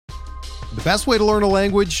The best way to learn a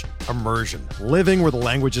language? Immersion. Living where the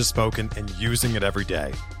language is spoken and using it every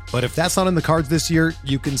day. But if that's not in the cards this year,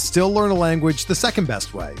 you can still learn a language the second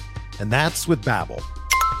best way, and that's with Babbel.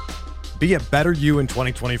 Be a better you in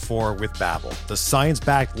 2024 with Babbel, the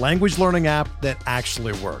science-backed language learning app that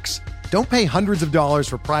actually works. Don't pay hundreds of dollars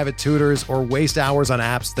for private tutors or waste hours on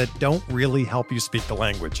apps that don't really help you speak the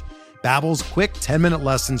language. Babbel's quick 10-minute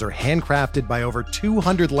lessons are handcrafted by over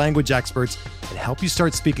 200 language experts and help you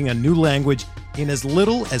start speaking a new language in as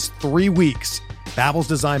little as 3 weeks. Babbel's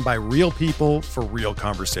designed by real people for real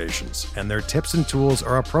conversations, and their tips and tools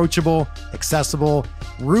are approachable, accessible,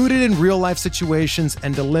 rooted in real-life situations,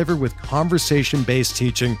 and delivered with conversation-based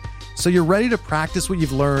teaching, so you're ready to practice what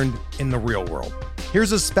you've learned in the real world.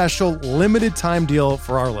 Here's a special limited-time deal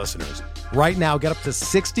for our listeners. Right now, get up to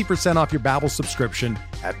 60% off your Babbel subscription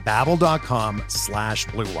at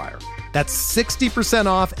babbel.com/Blue Wire. That's 60%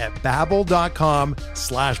 off at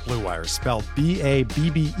babbel.com/Blue Wire, spelled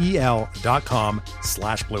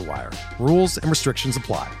BABBEL.com/Blue Wire. Rules and restrictions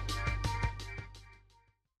apply.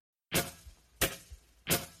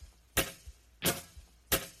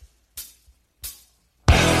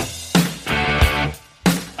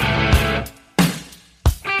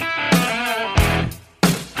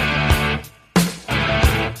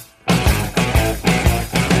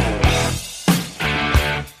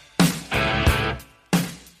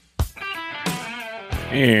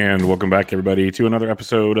 And welcome back, everybody, to another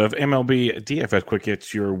episode of MLB DFS Quick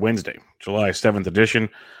Hits, your Wednesday, July 7th edition.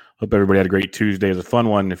 Hope everybody had a great Tuesday. It was a fun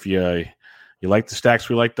one. If you liked the stacks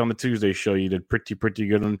we liked on the Tuesday show, you did pretty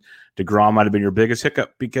good. And DeGrom might have been your biggest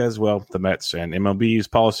hiccup because, well, the Mets and MLB's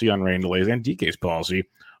policy on rain delays and DK's policy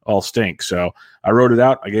all stink. So I wrote it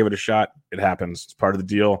out. I gave it a shot. It happens. It's part of the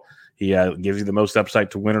deal. He gives you the most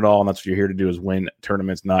upside to win it all, and that's what you're here to do, is win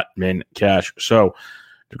tournaments, not min cash. So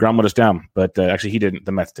DeGrom let us down, but actually he didn't.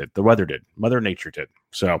 The Mets did. The weather did. Mother Nature did.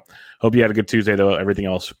 So hope you had a good Tuesday, though. Everything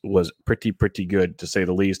else was pretty good, to say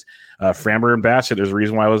the least. Framber and Bassett, there's a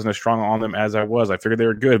reason why I wasn't as strong on them as I was. I figured they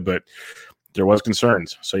were good, but there was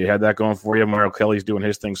concerns. So you had that going for you. Mario Kelly's doing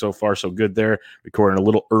his thing so far, so good there. Recording a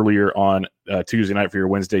little earlier on Tuesday night for your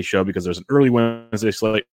Wednesday show because there's an early Wednesday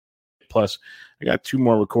slate. Plus, I got 2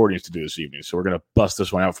 more recordings to do this evening, so we're going to bust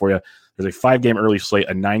this one out for you. There's a 5-game early slate,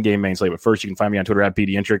 a 9-game main slate. But first, you can find me on Twitter at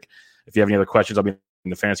PDintric. If you have any other questions, I'll be in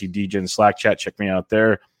the Fantasy DGen Slack chat. Check me out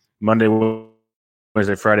there. Monday,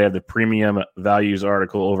 Wednesday, Friday, I have the premium values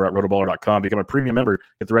article over at rotoballer.com. Become a premium member.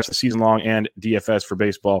 Get the rest of the season long and DFS for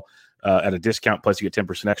baseball at a discount. Plus, you get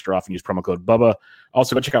 10% extra off and use promo code BUBBA.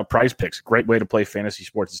 Also, go check out Prize Picks. Great way to play fantasy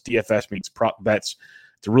sports. It's DFS meets prop bets.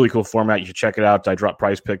 It's a really cool format. You should check it out. I drop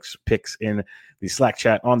Prize Picks in the Slack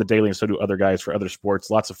chat on the daily, and so do other guys for other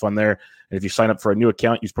sports. Lots of fun there. And if you sign up for a new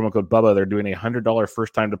account, use promo code BUBBA. They're doing a $100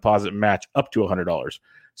 first-time deposit match up to $100.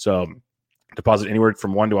 So deposit anywhere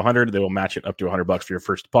from $1 to $100. They will match it up to $100 for your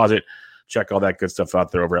first deposit. Check all that good stuff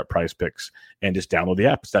out there over at Prize Picks, and just download the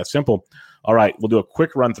app. It's that simple. All right, we'll do a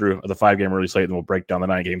quick run-through of the 5-game early slate, and we'll break down the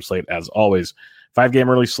 9-game slate as always.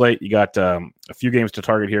 5-game early slate, you got a few games to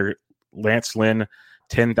target here. Lance Lynn,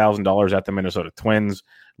 $10,000 at the Minnesota Twins.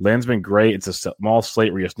 Lynn's been great. It's a small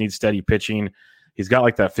slate where you just need steady pitching. He's got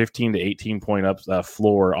like that 15 to 18 point up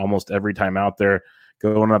floor almost every time out there.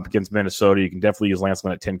 Going up against Minnesota, you can definitely use Lance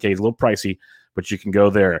Lynn at 10K. It's a little pricey, but you can go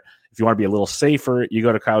there. If you want to be a little safer, you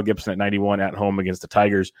go to Kyle Gibson at 91 at home against the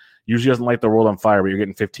Tigers. Usually doesn't light the world on fire, but you're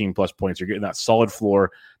getting 15-plus points. You're getting that solid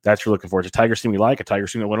floor. That's what you're looking for. It's a Tigers team we like, a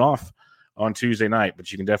Tigers team that went off on Tuesday night,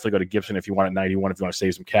 but you can definitely go to Gibson if you want at 91 if you want to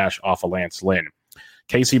save some cash off of Lance Lynn.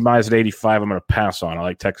 Casey Mize at 85, I'm going to pass on. I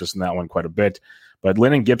like Texas in that one quite a bit. But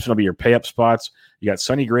Lynn and Gibson will be your pay-up spots. You got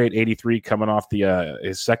Sonny Gray at 83 coming off the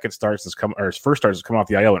his first start has come off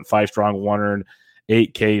the IL, went 5 strong, 1 earned,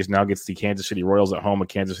 8 Ks. Now gets the Kansas City Royals at home, a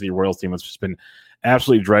Kansas City Royals team that's just been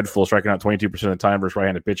absolutely dreadful, striking out 22% of the time versus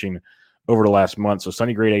right-handed pitching over the last month. So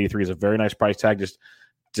Sonny Gray at 83 is a very nice price tag. Just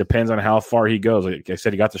depends on how far he goes. Like I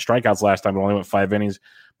said, he got the strikeouts last time, but only went 5 innings,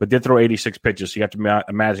 but did throw 86 pitches. So you have to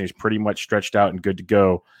imagine he's pretty much stretched out and good to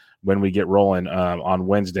go when we get rolling on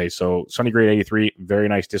Wednesday. So Sonny Gray at 83, very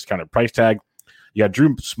nice discounted price tag. You got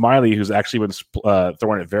Drew Smiley, who's actually been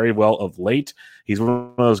throwing it very well of late. He's one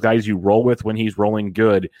of those guys you roll with when he's rolling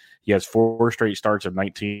good. He has 4 straight starts of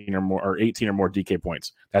 19 or more, or 18 or more DK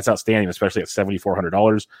points. That's outstanding, especially at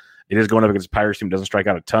 $7,400. It is going up against Pirates team, doesn't strike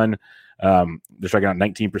out a ton. They're striking out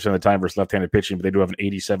 19% of the time versus left-handed pitching, but they do have an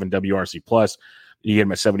 87 WRC plus. You get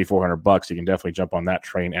them at $7,400. You can definitely jump on that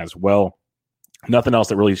train as well. Nothing else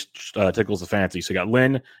that really tickles the fancy. So you got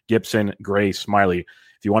Lynn, Gibson, Gray, Smiley.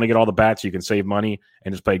 If you want to get all the bats, you can save money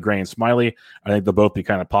and just play Gray and Smiley. I think they'll both be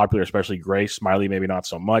kind of popular, especially Gray. Smiley, maybe not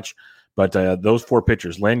so much. But those 4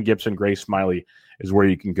 pitchers, Lynn, Gibson, Gray, Smiley, is where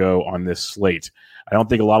you can go on this slate. I don't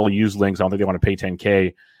think a lot will use Links. I don't think they want to pay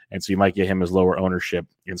 $10K, and so you might get him as lower ownership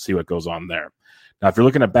and see what goes on there. Now, if you're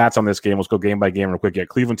looking at bats on this game, let's go game by game real quick.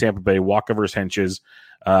 Cleveland, Tampa Bay, Walker versus Henches.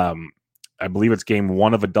 I believe it's game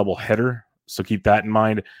 1 of a doubleheader, so keep that in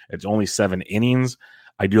mind. It's only 7 innings.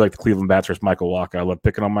 I do like the Cleveland bats versus Michael Wacha. I love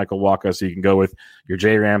picking on Michael Wacha, so you can go with your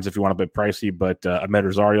J-Rams if you want a bit pricey, but Ahmed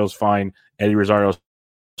Rosario's fine. Eddie Rosario's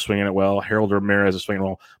swinging it well. Harold Ramirez is swinging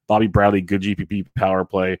well. Bobby Bradley, good GPP power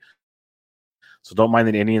play. So don't mind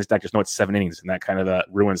the Indians deck. Just know it's 7 innings, and that kind of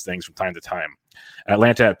ruins things from time to time.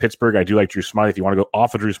 Atlanta at Pittsburgh, I do like Drew Smiley. If you want to go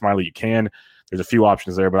off of Drew Smiley, you can. There's a few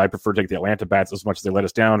options there, but I prefer to take the Atlanta bats as much as they let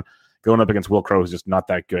us down. Going up against Will Crowe is just not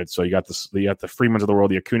that good. So you got the Freemans of the world,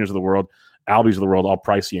 the Acunas of the world, Albies of the world, all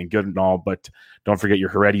pricey and good and all, but don't forget your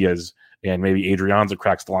Heredias and maybe Adrianza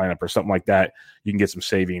cracks the lineup or something like that. You can get some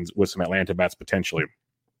savings with some Atlanta bats potentially.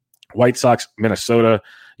 White Sox, Minnesota.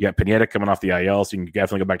 You got Pineda coming off the IL, so you can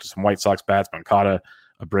definitely go back to some White Sox bats. Moncada,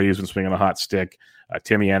 Brady's been swinging a hot stick.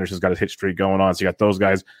 Timmy Anderson's got his hit streak going on, so you got those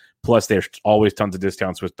guys. Plus, there's always tons of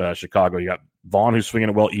discounts with Chicago. You got Vaughn, who's swinging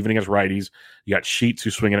it well, even against righties. You got Sheets,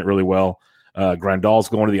 who's swinging it really well. Grandal's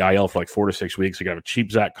going to the IL for like 4 to 6 weeks. You got a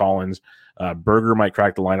cheap Zach Collins. Berger might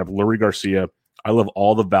crack the lineup. Lurie Garcia. I love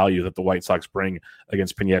all the value that the White Sox bring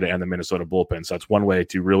against Pineda and the Minnesota bullpen. So that's one way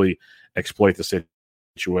to really exploit the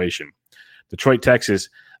situation. Detroit, Texas.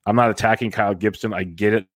 I'm not attacking Kyle Gibson. I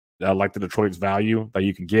get it. I like the Detroit's value that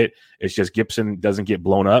you can get. It's just Gibson doesn't get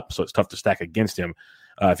blown up, so it's tough to stack against him.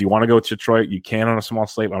 If you want to go to Detroit, you can on a small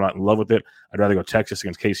slate. I'm not in love with it. I'd rather go Texas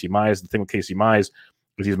against Casey Mize. The thing with Casey Mize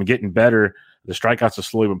is he's been getting better. The strikeouts have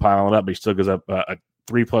slowly been piling up, but he still gives up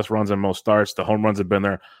 3+ runs in most starts. The home runs have been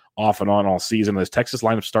there off and on all season. This Texas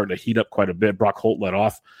lineup's starting to heat up quite a bit. Brock Holt let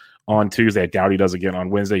off on Tuesday. I doubt he does again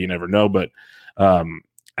on Wednesday. You never know, but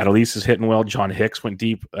Adelise is hitting well. John Hicks went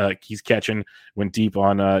deep. He's catching, went deep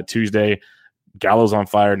on Tuesday. Gallo's on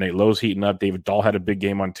fire. Nate Lowe's heating up. David Dahl had a big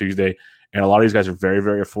game on Tuesday. And a lot of these guys are very,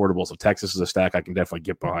 very affordable. So Texas is a stack I can definitely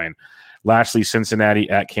get behind. Lastly, Cincinnati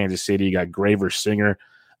at Kansas City. You got Gray versus Singer.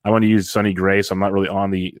 I want to use Sonny Gray, so I'm not really on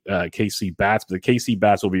the KC bats. But the KC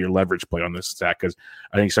bats will be your leverage play on this stack because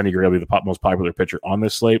I think Sonny Gray will be the most popular pitcher on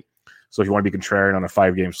this slate. So if you want to be contrarian on a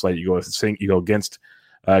 5-game slate, you go against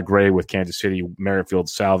Gray with Kansas City, Merrifield,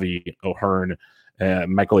 Salvi, O'Hearn,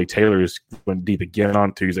 Michael A. Taylor is went deep again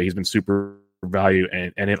on Tuesday. He's been super value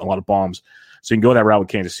and hit a lot of bombs. So you can go that route with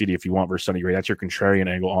Kansas City if you want versus Sonny Gray. That's your contrarian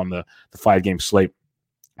angle on the 5-game slate.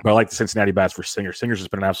 But I like the Cincinnati bats for Singer. Singer's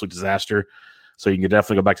just been an absolute disaster. So you can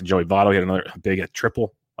definitely go back to Joey Votto. He had another big a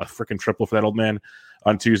freaking triple for that old man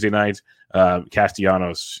on Tuesday night.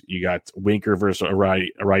 Castellanos, you got Winker versus a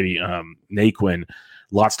righty Naquin.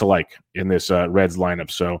 Lots to like in this Reds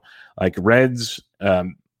lineup. So like Reds,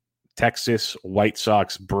 Texas, White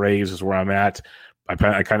Sox, Braves is where I'm at. I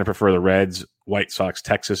kind of prefer the Reds, White Sox,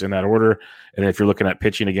 Texas in that order. And if you're looking at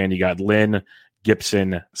pitching again, you got Lynn,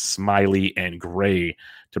 Gibson, Smiley, and Gray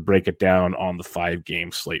to break it down on the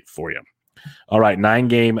 5-game slate for you. All right,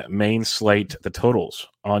 9-game main slate. The totals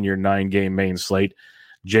on your 9-game main slate.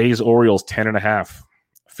 Jays, Orioles, 10.5.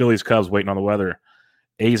 Phillies, Cubs, waiting on the weather.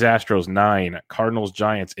 A's, Astros, 9. Cardinals,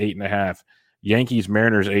 Giants, 8.5. Yankees,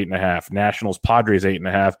 Mariners, 8.5. Nationals, Padres,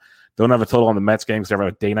 8.5. Don't have a total on the Mets game because they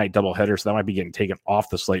have a day-night doubleheader, so that might be getting taken off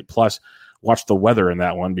the slate. Plus, watch the weather in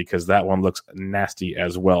that one because that one looks nasty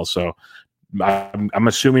as well. So I'm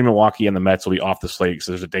assuming Milwaukee and the Mets will be off the slate because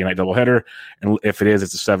there's a day-night doubleheader, and if it is,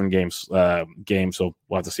 it's a 7-game game, so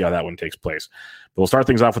we'll have to see how that one takes place. But we'll start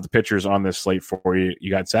things off with the pitchers on this slate for you. You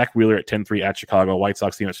got Zach Wheeler at 10-3 at Chicago. White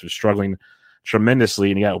Sox team that's been struggling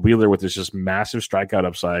tremendously, and you got Wheeler with this just massive strikeout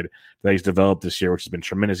upside that he's developed this year, which has been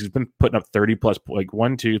tremendous. He's been putting up 30+, like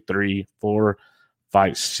 1, 2, 3, 4,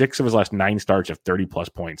 5, 6 of his last 9 starts of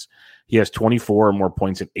 30+ points. He has 24 or more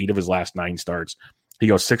points in 8 of his last 9 starts. He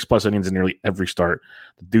goes 6+ innings in nearly every start.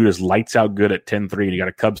 The dude is lights out good at 10-3, and you got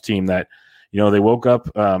a Cubs team that, they woke up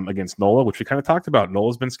against Nola, which we kind of talked about.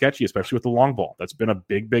 Nola's been sketchy, especially with the long ball. That's been a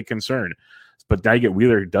big, big concern. But now you get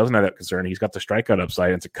Wheeler, who doesn't have that concern. He's got the strikeout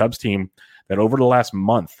upside. It's a Cubs team that over the last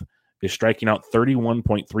month is striking out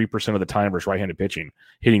 31.3% of the time versus right-handed pitching,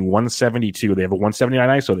 hitting 172. They have a 179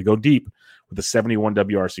 ISO. They go deep with a 71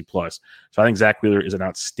 WRC+. So I think Zach Wheeler is an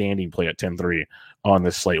outstanding play at 10-3 on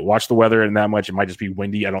this slate. Watch the weather and that much. It might just be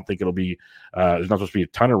windy. I don't think it'll be there's not supposed to be a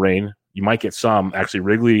ton of rain. You might get some. Actually,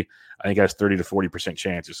 Wrigley, I think, has 30 to 40%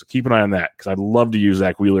 chances. So keep an eye on that because I'd love to use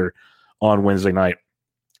Zach Wheeler on Wednesday night,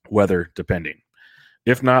 weather depending.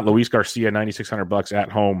 If not, Luis Garcia, $9,600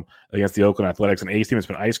 at home against the Oakland Athletics. An A's team has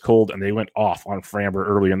been ice cold, and they went off on Framber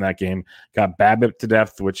early in that game. Got BABIP to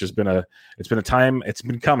death, which has been a time it's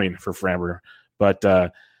been coming for Framber. But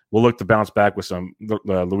we'll look to bounce back with some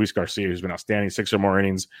Luis Garcia, who's been outstanding, 6 or more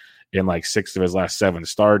innings in like 6 of his last 7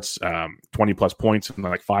 starts, 20-plus points in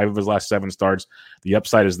like 5 of his last 7 starts. The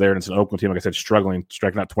upside is there, and it's an Oakland team, like I said, struggling,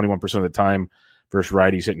 striking out 21% of the time versus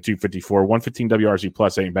righties, hitting .254. 115 WRC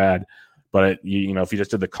plus ain't bad. But if you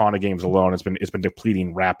just did the Kana games alone, it's been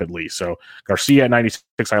depleting rapidly. So Garcia at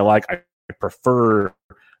 96, I like. I prefer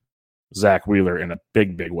Zach Wheeler in a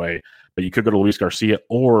big, big way. But you could go to Luis Garcia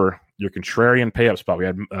or your contrarian pay-up spot. We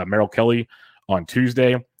had Merrill Kelly on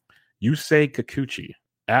Tuesday. Yusei Kikuchi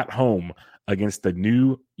at home against the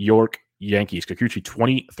New York Yankees. Kikuchi,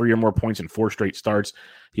 23 or more points in 4 straight starts.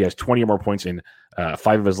 He has 20 or more points in 5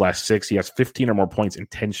 of his last 6. He has 15 or more points in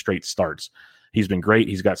 10 straight starts. He's been great.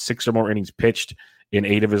 He's got 6 or more innings pitched in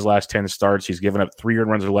 8 of his last 10 starts. He's given up 3 earned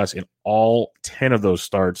runs or less in all 10 of those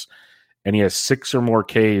starts, and he has 6 or more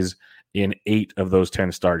Ks in 8 of those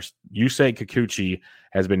 10 starts. Yusei Kikuchi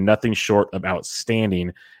has been nothing short of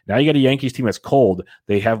outstanding. Now you got a Yankees team that's cold.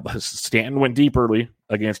 They have Stanton went deep early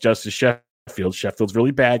against Justice Sheffield. Sheffield's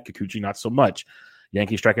really bad. Kikuchi not so much.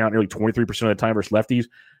 Yankees striking out nearly 23% of the time versus lefties,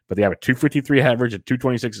 but they have a .253 average, a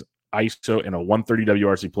 .226 ISO, and a 130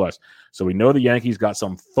 WRC plus. So we know the Yankees got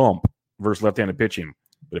some thump versus left-handed pitching.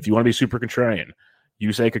 But if you want to be super contrarian,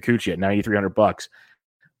 Yusei Kikuchi at $9,300.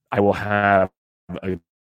 I will have a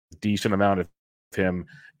decent amount of him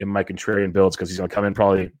in my contrarian builds because he's going to come in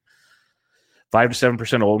probably 5 to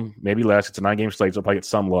 7% old, maybe less. It's a 9-game slate, so I'll probably get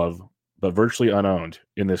some love, but virtually unowned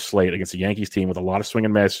in this slate against the Yankees team with a lot of swing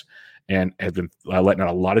and miss and has been letting out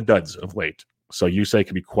a lot of duds of late. So Yusei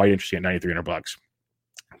can be quite interesting at $9,300.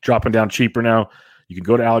 Dropping down cheaper now, you can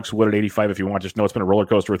go to Alex Wood at 85 if you want. Just know it's been a roller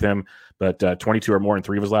coaster with him, but 22 or more in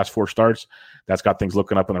 3 of his last 4 starts. That's got things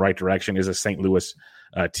looking up in the right direction. Is a St. Louis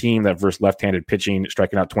team that versus left-handed pitching,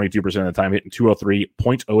 striking out 22% of the time, hitting 203,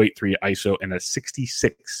 .083 ISO, and a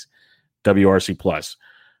 66 WRC plus.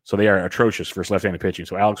 So they are atrocious versus left-handed pitching.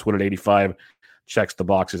 So Alex Wood at 85 checks the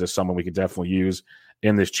boxes as someone we could definitely use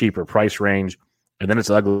in this cheaper price range. And then it's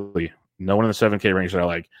ugly. No one in the 7K range that I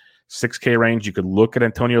like. 6K range, you could look at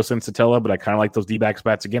Antonio Sensatella, but I kind of like those D-backs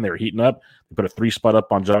bats again. They were heating up. They put a 3 spot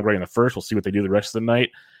up on John Gray in the first. We'll see what they do the rest of the night.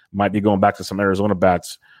 Might be going back to some Arizona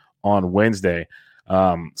bats on Wednesday.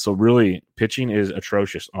 So really, pitching is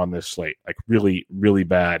atrocious on this slate. Like really, really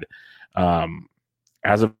bad.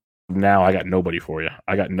 As of now, I got nobody for you.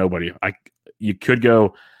 I got nobody. You could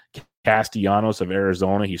go Castellanos of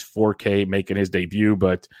Arizona. He's 4K making his debut,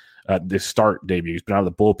 but this start debut. He's been out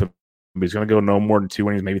of the bullpen. But he's going to go no more than 2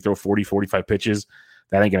 innings, maybe throw 40, 45 pitches.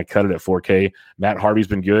 That ain't going to cut it at 4K. Matt Harvey's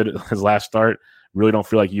been good his last start. Really don't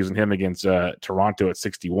feel like using him against Toronto at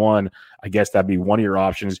 61. I guess that'd be one of your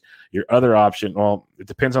options. Your other option, well, it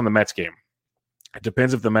depends on the Mets game. It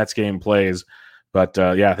depends if the Mets game plays. But,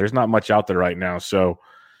 yeah, there's not much out there right now. So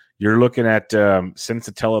you're looking at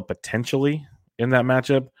Sensatella potentially in that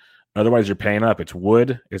matchup. Otherwise, you're paying up. It's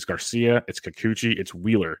Wood, it's Garcia, it's Kikuchi, it's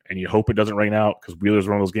Wheeler. And you hope it doesn't rain out because Wheeler's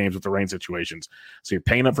one of those games with the rain situations. So you're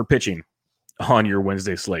paying up for pitching on your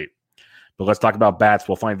Wednesday slate. But let's talk about bats.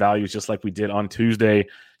 We'll find values just like we did on Tuesday.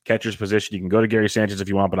 Catcher's position. You can go to Gary Sanchez if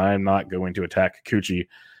you want, but I am not going to attack Kikuchi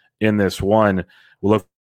in this one. We'll look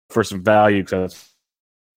for some value because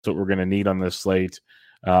that's what we're going to need on this slate.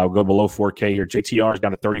 We'll go below 4K here. JTR is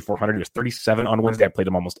down to 3,400. He was 37 on Wednesday. I played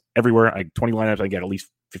him almost everywhere. 20 lineups. I get at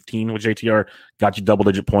least 15 with JTR. Got you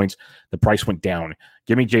double-digit points. The price went down.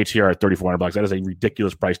 Give me JTR at $3,400. That is a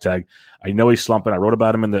ridiculous price tag. I know he's slumping. I wrote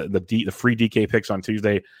about him in the free DK picks on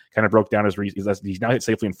Tuesday. Kind of broke down his reasons. He's now hit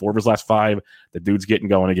safely in 4 of his last 5. The dude's getting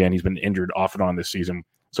going again. He's been injured off and on this season.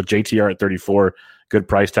 So JTR at 34, good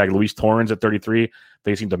price tag. Luis Torrens at 33,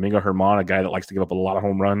 facing Domingo Germán, a guy that likes to give up a lot of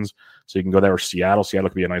home runs. So you can go there with Seattle. Seattle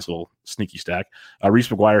could be a nice little sneaky stack. Reese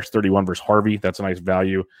McGuire's 31 versus Harvey. That's a nice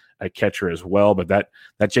value at catcher as well. But that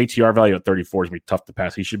JTR value at 34 is going to be tough to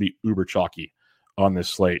pass. He should be uber chalky on this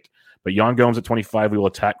slate. But Yan Gomes at 25, we will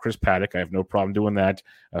attack Chris Paddock. I have no problem doing that.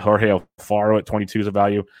 Jorge Alfaro at 22 is a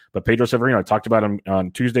value. But Pedro Severino, I talked about him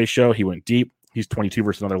on Tuesday's show. He went deep. He's 22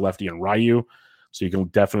 versus another lefty in Ryu. So you can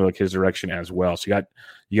definitely look his direction as well. So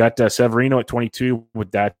you got Severino at 22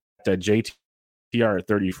 with that JTR at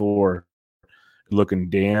 34, looking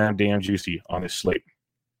damn juicy on this slate.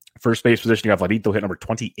 First base position, you got Vladito hit number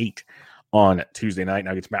 28 on Tuesday night.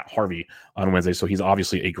 Now gets Matt Harvey on Wednesday, so he's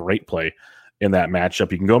obviously a great play in that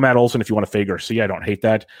matchup. You can go Matt Olson if you want to fade Garcia. I don't hate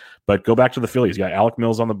that, but go back to the Phillies. You got Alec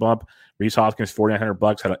Mills on the bump. Rhys Hoskins,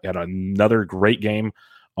 $4,900, had another great game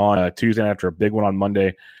on Tuesday after a big one on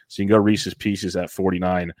Monday. So you can go Reese's Pieces at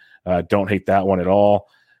 49. Don't hate that one at all.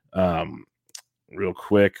 Real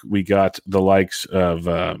quick, we got the likes of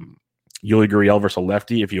Yuli Gurriel versus a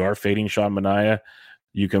lefty. If you are fading Sean Manaea,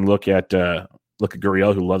 you can look at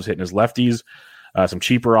Gurriel, who loves hitting his lefties. Some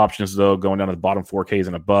cheaper options, though, going down to the bottom 4Ks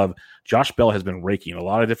and above. Josh Bell has been raking a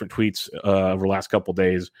lot of different tweets over the last couple of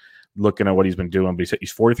days, looking at what he's been doing. But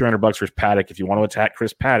he's $4,300 for his Paddock. If you want to attack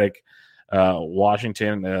Chris Paddock,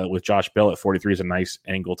 Washington with Josh Bell at 43 is a nice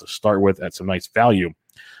angle to start with at some nice value.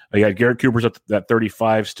 You got Garrett Cooper's at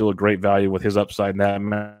 35, still a great value with his upside in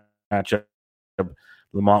that matchup.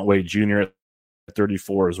 Lamont Wade Jr. at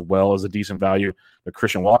 34 as well as a decent value. But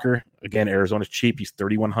Christian Walker, again, Arizona's cheap. He's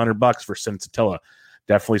 $3,100 for Sensatella.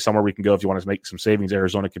 Definitely somewhere we can go if you want to make some savings.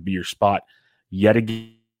 Arizona could be your spot yet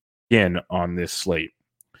again on this slate.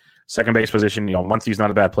 Second base position, Muncy's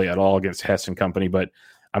not a bad play at all against Hess and company, but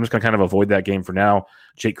I'm just going to kind of avoid that game for now.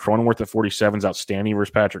 Jake Cronenworth at 47 is outstanding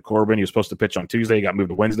versus Patrick Corbin. He was supposed to pitch on Tuesday. He got moved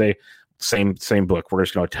to Wednesday. Same book. We're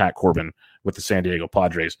just going to attack Corbin with the San Diego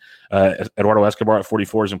Padres. Eduardo Escobar at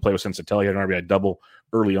 44 is in play with Sensatella. He had an RBI double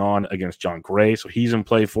early on against John Gray, so he's in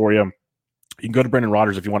play for you. You can go to Brendan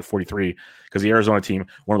Rodgers if you want 43 because the Arizona team,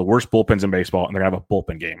 one of the worst bullpens in baseball, and they're going to have a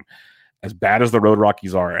bullpen game. As bad as the Road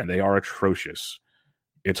Rockies are, and they are atrocious,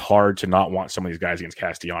 it's hard to not want some of these guys against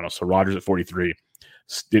Castellanos. So Rodgers at 43,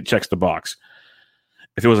 it checks the box.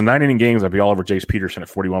 If it was a 9-inning games, I'd be all over Jace Peterson at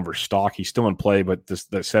 41 versus Stock. He's still in play, but that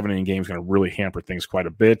 7-inning game is going to really hamper things quite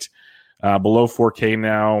a bit. Below 4K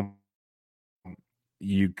now,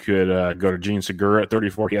 you could go to Gene Segura at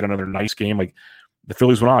 34. He had another nice game. Like the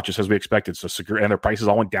Phillies went off just as we expected. So Segura, and their prices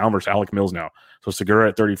all went down versus Alec Mills now. So Segura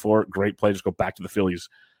at 34, great play. Just go back to the Phillies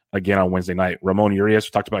again on Wednesday night. Ramon Urias, we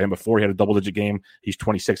talked about him before. He had a double-digit game. He's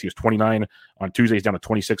 26. He was 29 on Tuesday. He's down to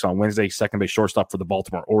 26 on Wednesday. Second base shortstop for the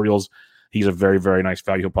Baltimore Orioles. He's a very, very nice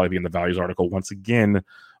value. He'll probably be in the values article once again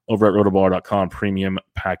over at rotoballer.com premium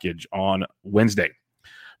package on Wednesday.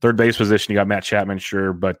 Third base position, you got Matt Chapman,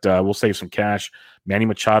 sure, but we'll save some cash. Manny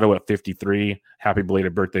Machado at 53. Happy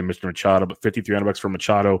belated birthday, Mr. Machado, but $5,300 for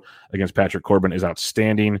Machado against Patrick Corbin is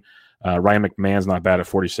outstanding. Ryan McMahon's not bad at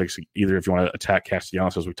 46 either if you want to attack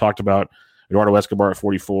Castellanos, as we talked about. Eduardo Escobar at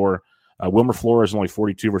 44. Wilmer Flores is only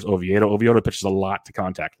 42 versus Oviedo. Oviedo pitches a lot to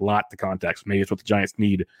contact. So maybe it's what the Giants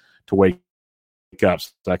need to wake up.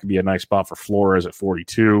 So that could be a nice spot for Flores at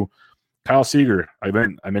 42. Kyle Seager,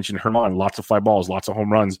 I mentioned Herman, lots of fly balls, lots of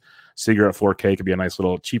home runs. Seager at 4K could be a nice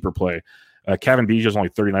little cheaper play. Kevin Biggio is only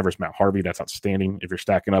 39 versus Matt Harvey. That's outstanding. If you're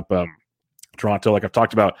stacking up Toronto, like I've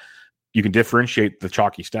talked about, you can differentiate the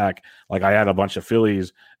chalky stack. Like I had a bunch of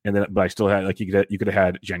Phillies, but I still had you could have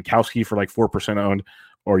had Jankowski for like 4% owned,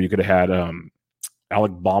 or you could have had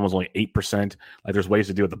Alec Baum was only 8%. Like there's ways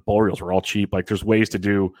to do it. The Orioles were all cheap. Like there's ways to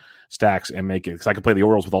do stacks and make it because I could play the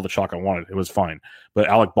Orioles with all the chalk I wanted. It was fine. But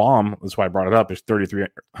Alec Baum, that's why I brought it up, is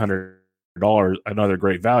 $3,300. Another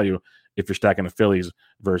great value if you're stacking the Phillies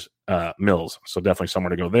versus Mills. So definitely somewhere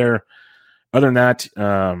to go there. Other than that,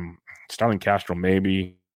 Starlin Castro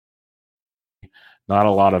maybe. Not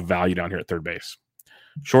a lot of value down here at third base.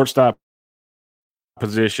 Shortstop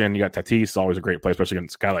position, you got Tatis, always a great play, especially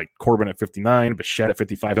against a guy like Corbin at 59, Bichette at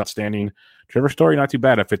 55, outstanding. Trevor Story, not too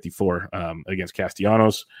bad at 54 against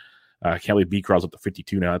Castellanos. Kelly Beecrow's up to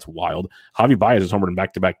 52 now. That's wild. Javi Baez is homered in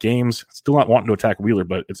back-to-back games. Still not wanting to attack Wheeler,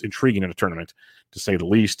 but it's intriguing in a tournament, to say the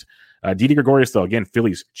least. Didi Gregorius, though, again,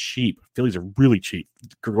 Phillies cheap. Phillies are really cheap.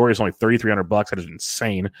 Gregorius only $3,300. That is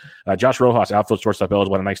insane. Josh Rojas, outfield shortstop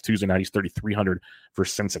eligible. Had a nice Tuesday night. He's $3,300 for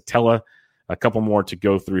Sensatella. A couple more to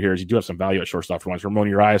go through here as you do have some value at shortstop for once. Ramon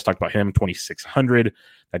Urias, talked about him, $2,600.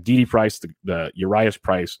 That Didi price, the Urias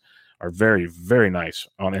price are very, very nice.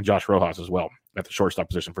 And Josh Rojas as well at the shortstop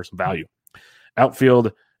position for some value.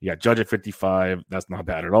 Outfield, you got Judge at 55. That's not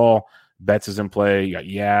bad at all. Betts is in play. You got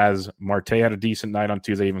Yaz. Marte had a decent night on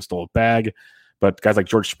Tuesday, even stole a bag. But guys like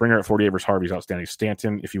George Springer at 48 versus Harvey's outstanding.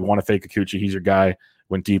 Stanton, if you want to fake Kikuchi, he's your guy.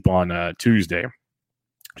 Went deep on Tuesday.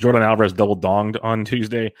 Jordan Alvarez double donged on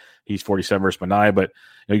Tuesday. He's 47 versus Manaea. But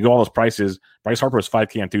you go all those prices. Bryce Harper was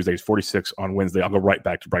 5K on Tuesday. He's 46 on Wednesday. I'll go right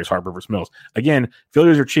back to Bryce Harper versus Mills. Again,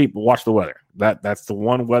 Phillies are cheap, but watch the weather. That's the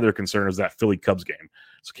one weather concern is that Philly Cubs game.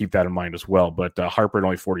 So keep that in mind as well. But Harper at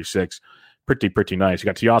only 46. Pretty nice. You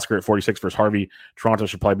got Teoscar at 46 versus Harvey. Toronto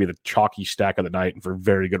should probably be the chalky stack of the night, and for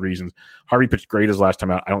very good reasons. Harvey pitched great his last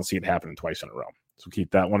time out. I don't see it happening twice in a row. So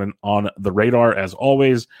keep that one on the radar as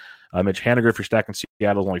always. Mitch Haniger, if you're stacking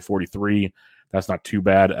Seattle, is only 43. That's not too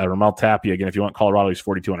bad. Ramal Tapia, again, if you want Colorado, he's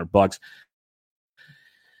 $4,200.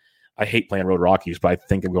 I hate playing Road Rockies, but I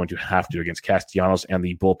think I'm going to have to against Castellanos and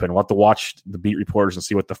the bullpen. We'll have to watch the beat reporters and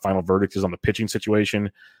see what the final verdict is on the pitching situation,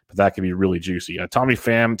 but that could be really juicy. Tommy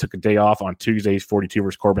Pham took a day off on Tuesdays, 42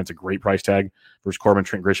 versus Corbin. It's a great price tag. Versus Corbin,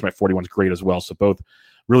 Trent Grisham at 41 is great as well. So both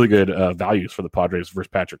really good values for the Padres versus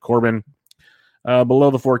Patrick Corbin. Below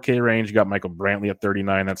the 4K range, you got Michael Brantley at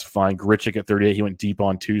 39. That's fine. Grichuk at 38. He went deep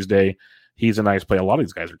on Tuesday. He's a nice play. A lot of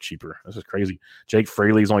these guys are cheaper. This is crazy. Jake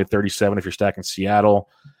Fraley's only 37 if you're stacking Seattle.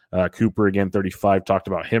 Cooper, again, 35. Talked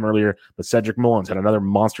about him earlier. But Cedric Mullins had another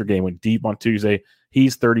monster game. Went deep on Tuesday.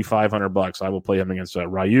 He's $3,500. I will play him against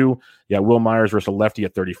Ryu. Yeah, Will Myers versus a lefty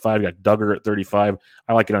at 35. You got Duggar at 35.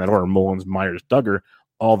 I like it on that order. Mullins, Myers, Duggar.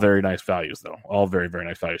 All very nice values, though. All very, very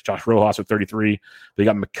nice values. Josh Rojas at 33. But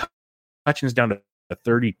you got McCutcheon's down to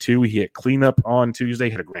 32. He hit cleanup on Tuesday.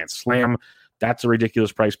 Hit a grand slam. That's a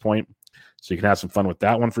ridiculous price point. So you can have some fun with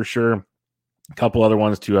that one for sure. A couple other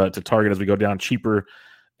ones to target as we go down cheaper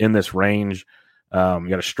in this range. You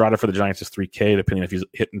got Estrada for the Giants is $3K, depending if he's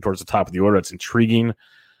hitting towards the top of the order. It's intriguing.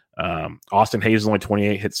 Austin Hayes is only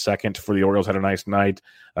 28, hit second for the Orioles, had a nice night.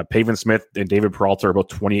 Pavin Smith and David Peralta are both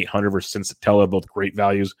 2,800 versus Sensatella, both great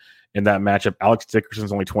values in that matchup. Alex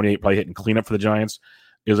Dickerson's only 28, probably hitting cleanup for the Giants,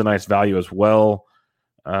 is a nice value as well.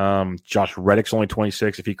 Josh Reddick's only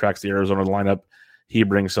 26. If he cracks the Arizona lineup, he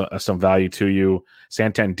brings some value to you.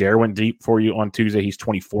 Santander went deep for you on Tuesday. He's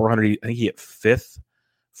 2,400. I think he hit fifth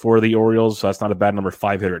for the Orioles, so that's not a bad number.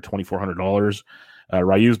 5 hitter at $2,400.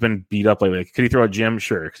 Ryu's been beat up lately. Could he throw a gem?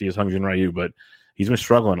 Sure, because he is Hyunjin Ryu, but he's been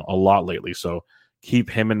struggling a lot lately. So keep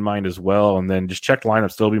him in mind as well. And then just check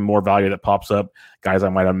lineups. There'll be more value that pops up. Guys I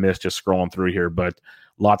might have missed just scrolling through here, but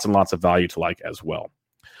lots and lots of value to like as well.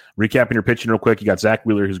 Recapping your pitching real quick, you got Zach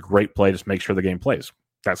Wheeler, who's a great play. Just make sure the game plays.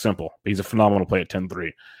 That simple. He's a phenomenal play at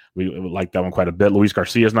 10-3. We like that one quite a bit. Luis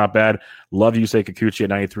Garcia is not bad. Love Yusei Kikuchi at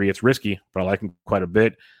 93. It's risky, but I like him quite a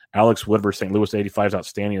bit. Alex Wood versus St. Louis 85 is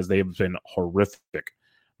outstanding as they've been horrific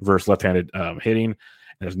versus left-handed hitting. And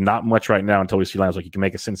there's not much right now until we see lines like you can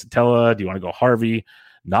make a Sensatella. Do you want to go Harvey?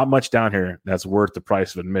 Not much down here that's worth the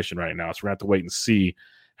price of admission right now. So we're going to have to wait and see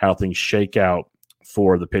how things shake out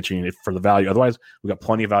for the pitching, for the value. Otherwise, we've got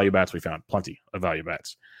plenty of value bats. We found plenty of value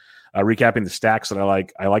bats. Recapping the stacks that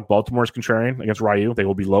I like Baltimore's contrarian against Ryu. They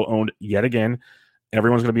will be low owned yet again.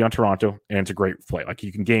 Everyone's going to be on Toronto, and it's a great play. Like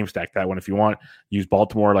you can game stack that one if you want. Use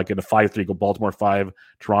Baltimore like in a 5-3, go Baltimore 5,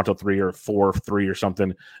 Toronto 3, or 4-3 or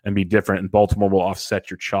something, and be different. And Baltimore will offset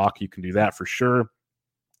your chalk. You can do that for sure.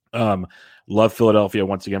 Love Philadelphia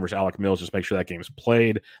once again versus Alec Mills. Just make sure that game is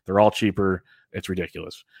played. They're all cheaper. It's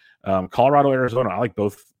ridiculous. Colorado, Arizona. I like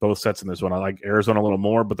both sets in this one. I like Arizona a little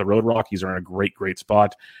more, but the Road Rockies are in a great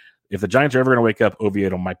spot. If the Giants are ever going to wake up,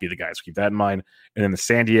 Oviedo might be the guy. So keep that in mind. And then the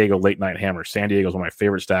San Diego late night hammer. San Diego is one of my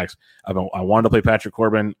favorite stacks. I wanted to play Patrick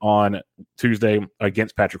Corbin on Tuesday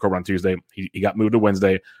against Patrick Corbin on Tuesday. He got moved to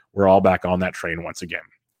Wednesday. We're all back on that train once again.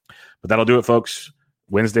 But that'll do it, folks.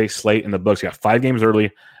 Wednesday slate in the books. You got 5 games early,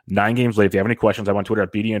 9 games late. If you have any questions, I'm on Twitter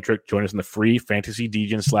at BDintric. Join us in the free Fantasy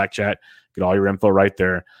Degen Slack chat. Get all your info right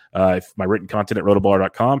there. If my written content at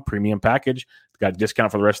rotoballer.com, premium package. Got a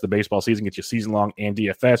discount for the rest of the baseball season. Get you season long and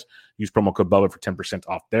DFS. Use promo code Bubba for 10%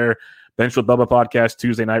 off there. Bench with Bubba podcast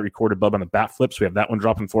Tuesday night. Recorded Bubba on the bat flips. We have that one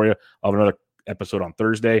dropping for you. I'll have another episode on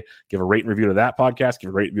Thursday. Give a rate and review to that podcast. Give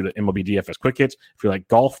a rate and review to MLB DFS Quick Hits. If you like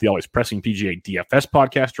golf, the Always Pressing PGA DFS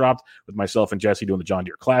podcast dropped with myself and Jesse doing the John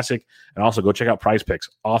Deere Classic. And also go check out Prize Picks.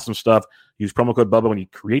 Awesome stuff. Use promo code Bubba when you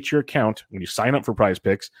create your account, when you sign up for Prize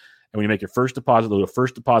Picks, and when you make your first deposit, they'll do a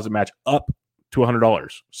first deposit match up to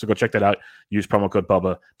 $100. So go check that out. Use promo code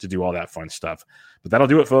Bubba to do all that fun stuff. But that'll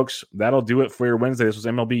do it, folks. That'll do it for your Wednesday. This was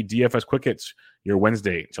MLB DFS Quick Hits, your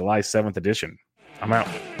Wednesday, July 7th edition. I'm out.